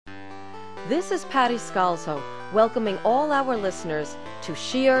This is Patty Scalzo, welcoming all our listeners to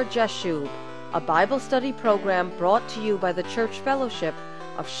Shir Jashub, a Bible study program brought to you by the Church Fellowship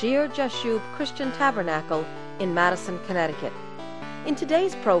of Shir Jashub Christian Tabernacle in Madison, Connecticut. In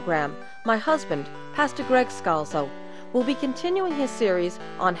today's program, my husband, Pastor Greg Scalzo, will be continuing his series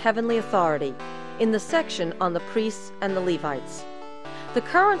on heavenly authority in the section on the priests and the Levites. The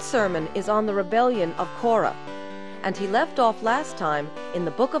current sermon is on the Rebellion of Korah, and he left off last time in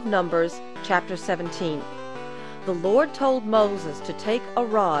the book of Numbers, chapter 17. The Lord told Moses to take a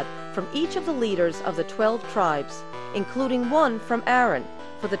rod from each of the leaders of the 12 tribes, including one from Aaron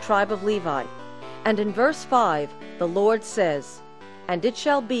for the tribe of Levi. And in verse 5, the Lord says, "And it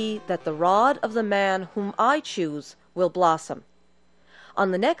shall be that the rod of the man whom I choose will blossom."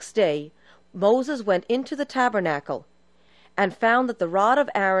 On the next day, Moses went into the tabernacle and found that the rod of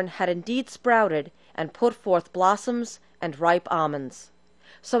Aaron had indeed sprouted and put forth blossoms and ripe almonds.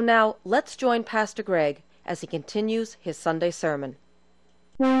 So now let's join Pastor Greg as he continues his Sunday sermon.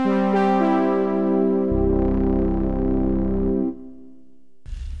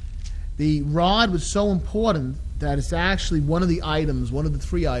 The rod was so important that it's actually one of the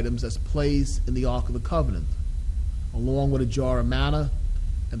three items that's placed in the Ark of the Covenant, along with a jar of manna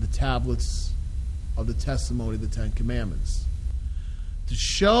and the tablets of the testimony of the Ten Commandments, to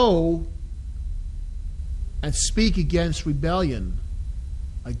show and speak against rebellion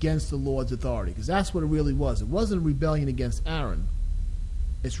against the Lord's authority, because that's what it really was. It wasn't a rebellion against Aaron,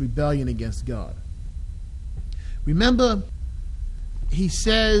 it's rebellion against God. Remember, he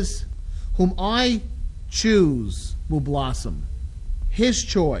says, "Whom I choose will blossom." His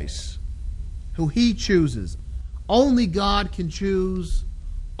choice, who he chooses. Only God can choose,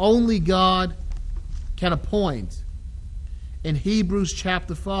 only God can appoint. In Hebrews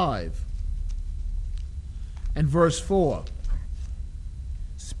chapter 5 and verse 4,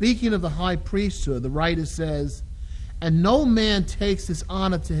 speaking of the high priesthood, the writer says, "And no man takes this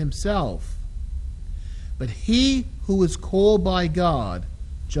honor to himself, but he who is called by God,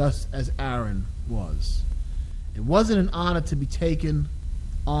 just as Aaron was." It wasn't an honor to be taken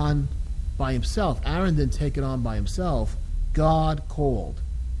on by himself. Aaron didn't take it on by himself. God called.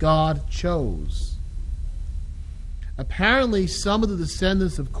 God chose. Apparently, some of the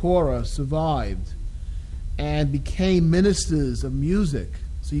descendants of Korah survived and became ministers of music.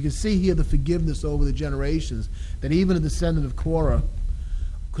 So you can see here the forgiveness over the generations, that even a descendant of Korah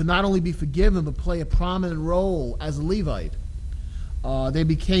could not only be forgiven, but play a prominent role as a Levite. They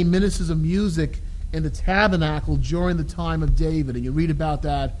became ministers of music in the tabernacle during the time of David. And you read about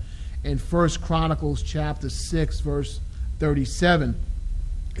that in 1 Chronicles chapter 6, verse 37.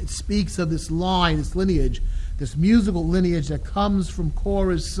 It speaks of this line, this lineage, this musical lineage that comes from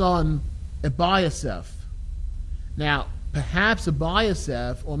Korah's son, Abiasaph. Now, perhaps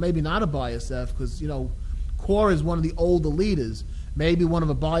Abiasaph, or maybe not Abiasaph, because, Korah is one of the older leaders, maybe one of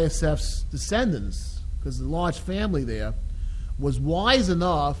Abiasaph's descendants, because there's a large family there, was wise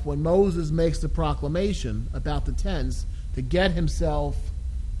enough when Moses makes the proclamation about the tents to get himself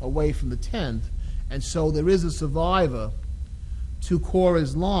away from the tent. And so there is a survivor to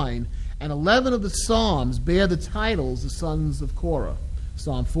Korah's line. And 11 of the Psalms bear the titles, the sons of Korah.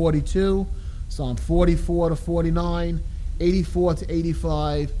 Psalm 42, Psalm 44 to 49, 84 to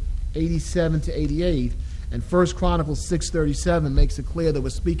 85, 87 to 88. And 1 Chronicles 6:37 makes it clear that we're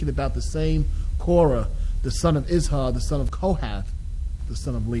speaking about the same Korah, the son of Izhar, the son of Kohath, the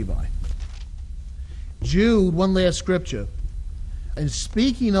son of Levi. Jude, one last scripture. And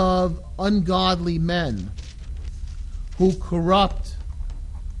speaking of ungodly men who corrupt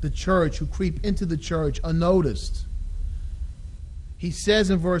the church, who creep into the church unnoticed, he says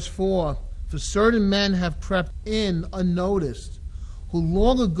in verse 4, "For certain men have crept in unnoticed, who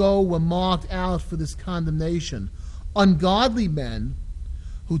long ago were marked out for this condemnation, ungodly men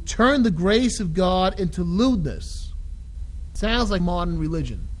who turn the grace of God into lewdness." Sounds like modern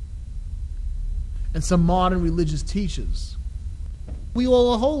religion and some modern religious teachers. We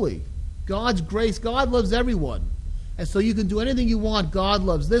all are holy. God's grace, God loves everyone. And so you can do anything you want. God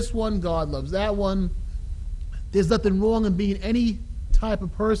loves this one, God loves that one. There's nothing wrong in being any type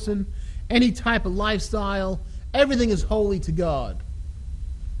of person, any type of lifestyle. Everything is holy to God.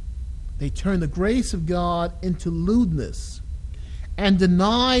 They turn the grace of God into lewdness and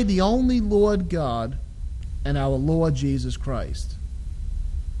deny the only Lord God and our Lord Jesus Christ.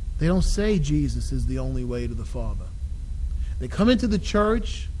 They don't say Jesus is the only way to the Father. They come into the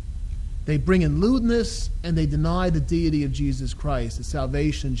church, they bring in lewdness, and they deny the deity of Jesus Christ, the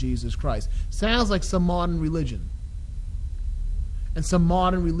salvation of Jesus Christ. Sounds like some modern religion and some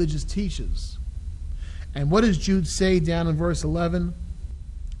modern religious teachers. And what does Jude say down in verse 11?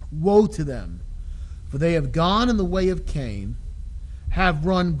 Woe to them, for they have gone in the way of Cain, have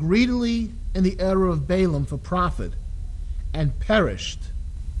run greedily in the error of Balaam for profit, and perished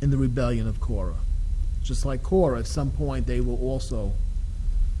in the rebellion of Korah. Just like Korah, at some point they will also,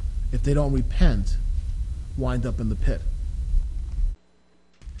 if they don't repent, wind up in the pit.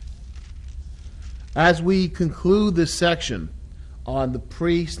 As we conclude this section on the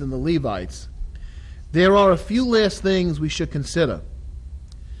priests and the Levites, there are a few last things we should consider.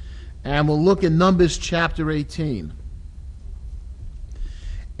 And we'll look at Numbers chapter 18.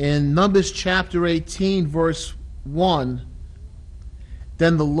 In Numbers chapter 18, verse 1,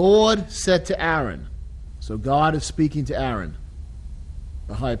 then the Lord said to Aaron, so God is speaking to Aaron,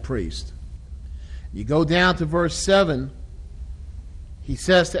 the high priest. You go down to verse 7, he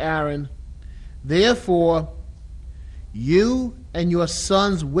says to Aaron, therefore, you and your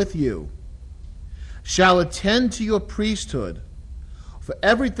sons with you shall attend to your priesthood for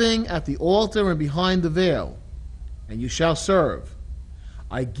everything at the altar and behind the veil, and you shall serve.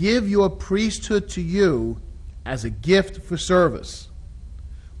 I give your priesthood to you as a gift for service,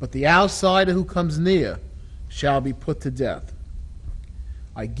 but the outsider who comes near shall be put to death.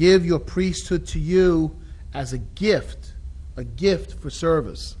 I give your priesthood to you as a gift for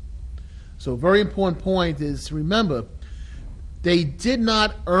service. So a very important point is to remember, they did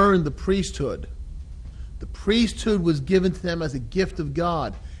not earn the priesthood. The priesthood was given to them as a gift of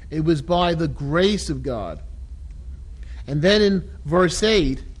God. It was by the grace of God. And then in verse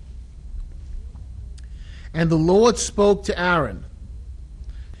 8, and the Lord spoke to Aaron,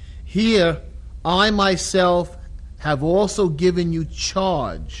 here I myself have also given you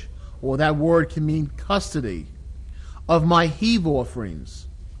charge, or that word can mean custody, of my heave offerings,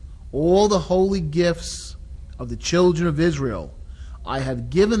 all the holy gifts of the children of Israel. I have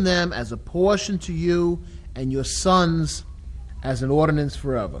given them as a portion to you and your sons as an ordinance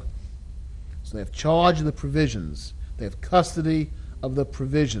forever. So they have charge of the provisions. They have custody of the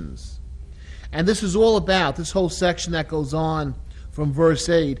provisions. And this is all about, this whole section that goes on from verse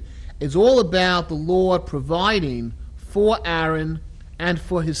 8, is all about the Lord providing for Aaron and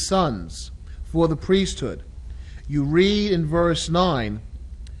for his sons, for the priesthood. You read in verse 9,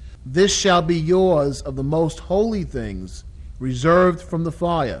 this shall be yours of the most holy things, reserved from the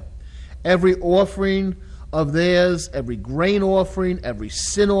fire. Every offering of theirs, every grain offering, every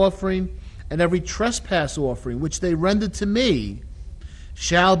sin offering, and every trespass offering, which they render to me,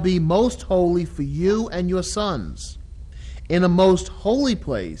 shall be most holy for you and your sons. In a most holy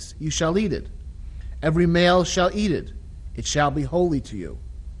place you shall eat it. Every male shall eat it. It shall be holy to you.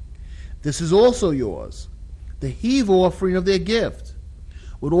 This is also yours, the heave offering of their gift,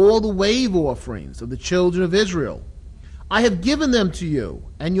 with all the wave offerings of the children of Israel. I have given them to you,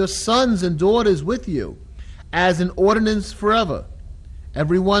 and your sons and daughters with you, as an ordinance forever.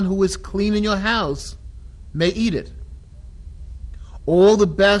 Everyone who is clean in your house may eat it. All the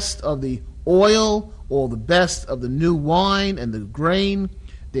best of the oil, all the best of the new wine and the grain,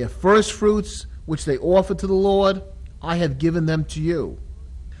 their first fruits, which they offer to the Lord, I have given them to you.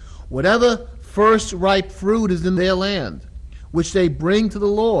 Whatever first ripe fruit is in their land, which they bring to the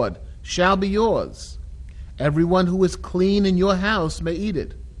Lord, shall be yours. Everyone who is clean in your house may eat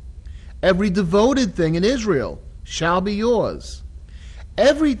it. Every devoted thing in Israel shall be yours.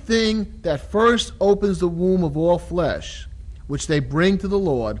 Everything that first opens the womb of all flesh, which they bring to the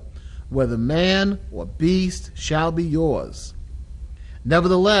Lord, whether man or beast, shall be yours.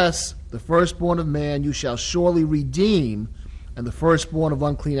 Nevertheless, the firstborn of man you shall surely redeem, and the firstborn of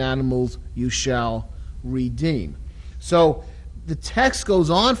unclean animals you shall redeem. So the text goes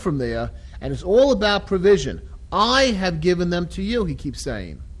on from there, and it's all about provision. I have given them to you, he keeps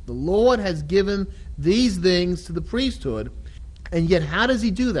saying. The Lord has given these things to the priesthood, and yet how does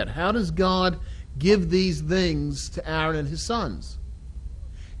he do that? How does God give these things to Aaron and his sons?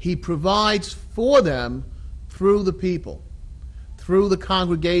 He provides for them through the people, through the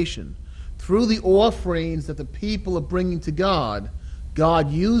congregation, through the offerings that the people are bringing to God.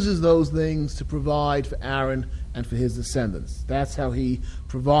 God uses those things to provide for Aaron and for his descendants. That's how he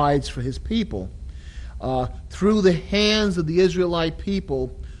provides for his people, through the hands of the Israelite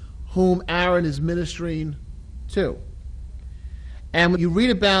people whom Aaron is ministering to. And when you read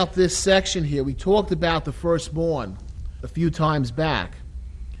about this section here, we talked about the firstborn a few times back.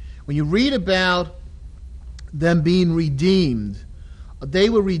 When you read about them being redeemed, they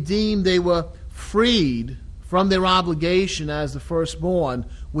were freed from their obligation as the firstborn,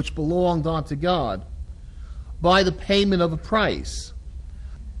 which belonged unto God, by the payment of a price.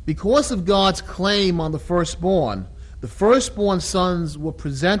 Because of God's claim on the firstborn sons were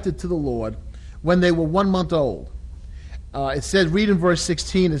presented to the Lord when they were 1 month old. It says, read in verse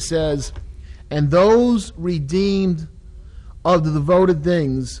 16, it says, and those redeemed of the devoted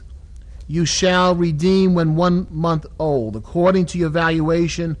things you shall redeem when 1 month old, according to your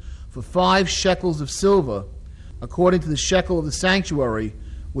valuation, for 5 shekels of silver, according to the shekel of the sanctuary,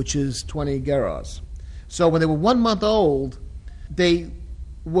 which is 20 gerahs. So when they were 1 month old, they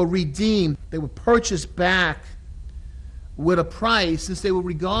were redeemed. They were purchased back with a price, since they were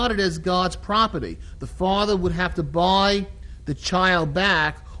regarded as God's property. The father would have to buy the child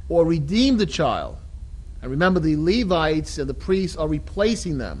back or redeem the child. And remember, the Levites and the priests are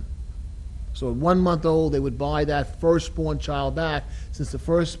replacing them. So at 1 month old, they would buy that firstborn child back, since the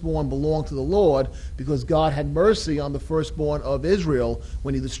firstborn belonged to the Lord, because God had mercy on the firstborn of Israel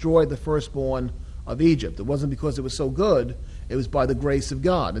when he destroyed the firstborn of Egypt. It wasn't because it was so good, it was by the grace of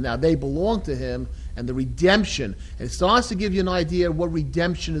God. And now they belong to him, and the redemption. And it starts to give you an idea of what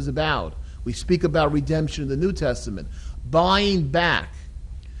redemption is about. We speak about redemption in the New Testament. Buying back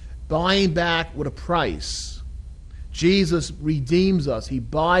with a price. Jesus redeems us. He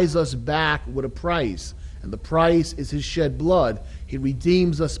buys us back with a price. And the price is his shed blood. He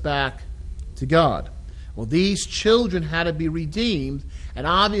redeems us back to God. Well, these children had to be redeemed, and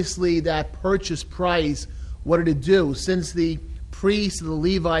obviously that purchase price, what did it do? Since the priests and the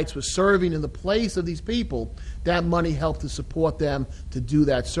Levites were serving in the place of these people, that money helped to support them to do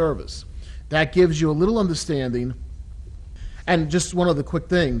that service. That gives you a little understanding. And just one other quick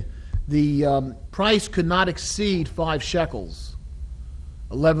thing. The price could not exceed 5 shekels,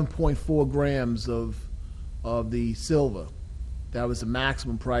 11.4 grams of the silver. That was the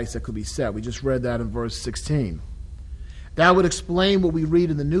maximum price that could be set. We just read that in verse 16. That would explain what we read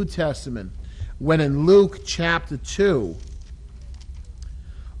in the New Testament, when in Luke chapter 2,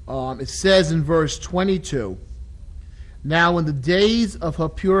 it says in verse 22, now in the days of her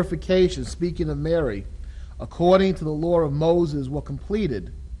purification, speaking of Mary, according to the law of Moses, were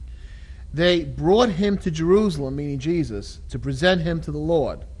completed, they brought him to Jerusalem, meaning Jesus, to present him to the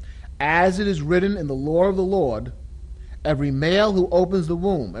Lord. As it is written in the law of the Lord, every male who opens the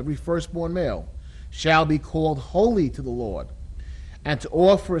womb, every firstborn male, shall be called holy to the Lord, and to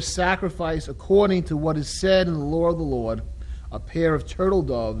offer a sacrifice according to what is said in the law of the Lord, a pair of turtle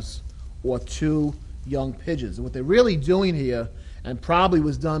doves or 2 young pigeons. And what they're really doing here, and probably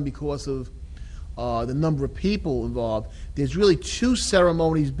was done because of the number of people involved, there's really 2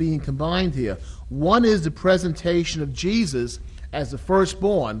 ceremonies being combined here. One is the presentation of Jesus as the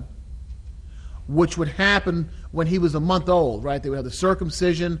firstborn, which would happen when he was 1 month old, right? They would have the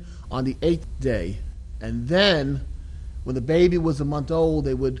circumcision on the 8th day, and then when the baby was 1 month old,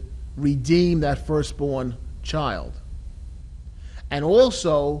 they would redeem that firstborn child. And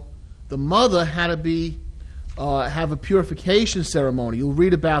also, the mother had to have a purification ceremony. You'll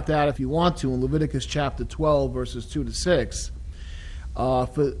read about that if you want to in Leviticus chapter 12, verses 2 to 6.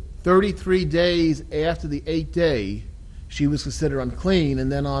 For 33 days after the 8th day, she was considered unclean,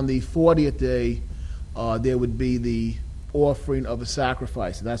 and then on the 40th day, there would be the offering of a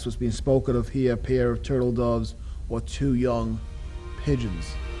sacrifice. And that's what's being spoken of here, a pair of turtle doves or 2 young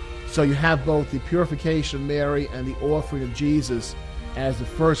pigeons. So you have both the purification of Mary and the offering of Jesus as the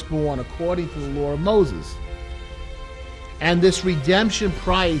firstborn according to the law of Moses. And this redemption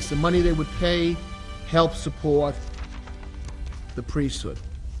price, the money they would pay, helped support the priesthood.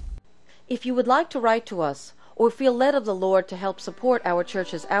 If you would like to write to us or feel led of the Lord to help support our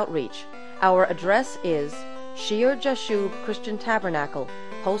church's outreach, our address is Shear Jashub Christian Tabernacle,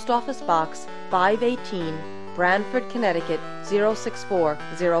 Post Office Box 518, Branford, Connecticut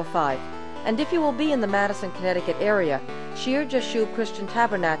 06405. And if you will be in the Madison, Connecticut area, Shear Jashub Christian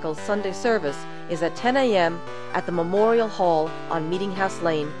Tabernacle's Sunday service is at 10 a.m. at the Memorial Hall on Meeting House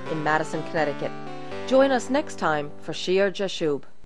Lane in Madison, Connecticut. Join us next time for Shear Jashub.